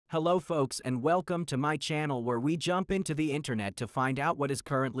Hello folks and welcome to my channel where we jump into the internet to find out what is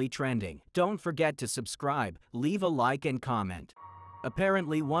currently trending. Don't forget to subscribe, leave a like and comment.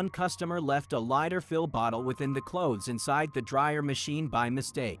 Apparently one customer left a lighter fill bottle within the clothes inside the dryer machine by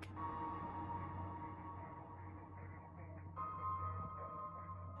mistake.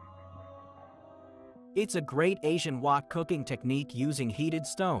 It's a great Asian wok cooking technique using heated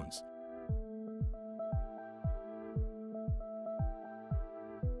stones.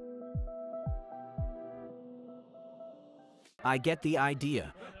 I get the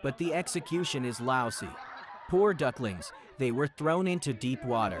idea, but the execution is lousy. Poor ducklings, they were thrown into deep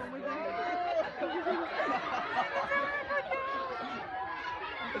water.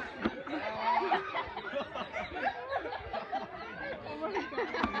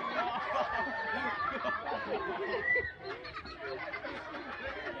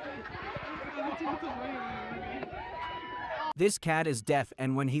 This cat is deaf,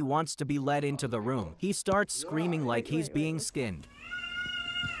 and when he wants to be let into the room, he starts screaming like he's being skinned.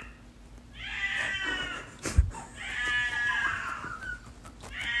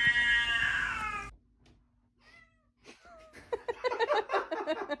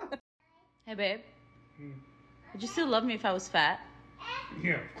 Hey babe, would you still love me if I was fat?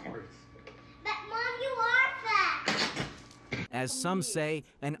 Yeah, of course. But Mom, you are fat. As some say,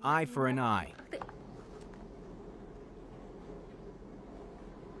 an eye for an eye.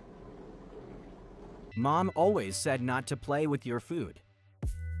 Mom always said not to play with your food.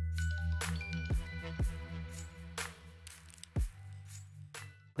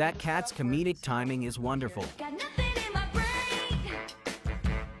 That cat's comedic timing is wonderful.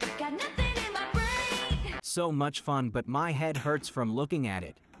 So much fun, but my head hurts from looking at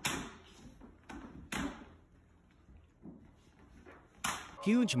it.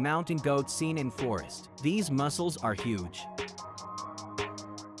 Huge mountain goat seen in forest. These muscles are huge.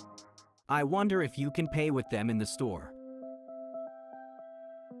 I wonder if you can pay with them in the store.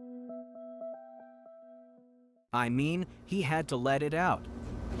 I mean, he had to let it out.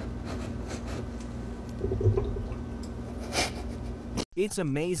 It's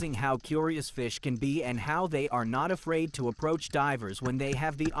amazing how curious fish can be and how they are not afraid to approach divers when they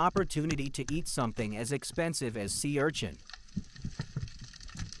have the opportunity to eat something as expensive as sea urchin.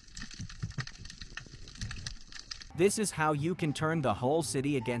 This is how you can turn the whole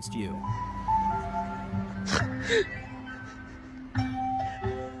city against you.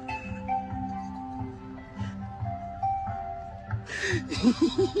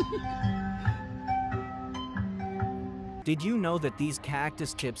 Did you know that these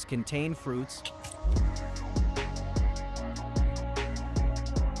cactus tips contain fruits?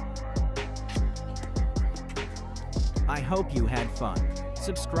 I hope you had fun.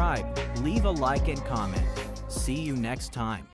 Subscribe, leave a like and comment. See you next time.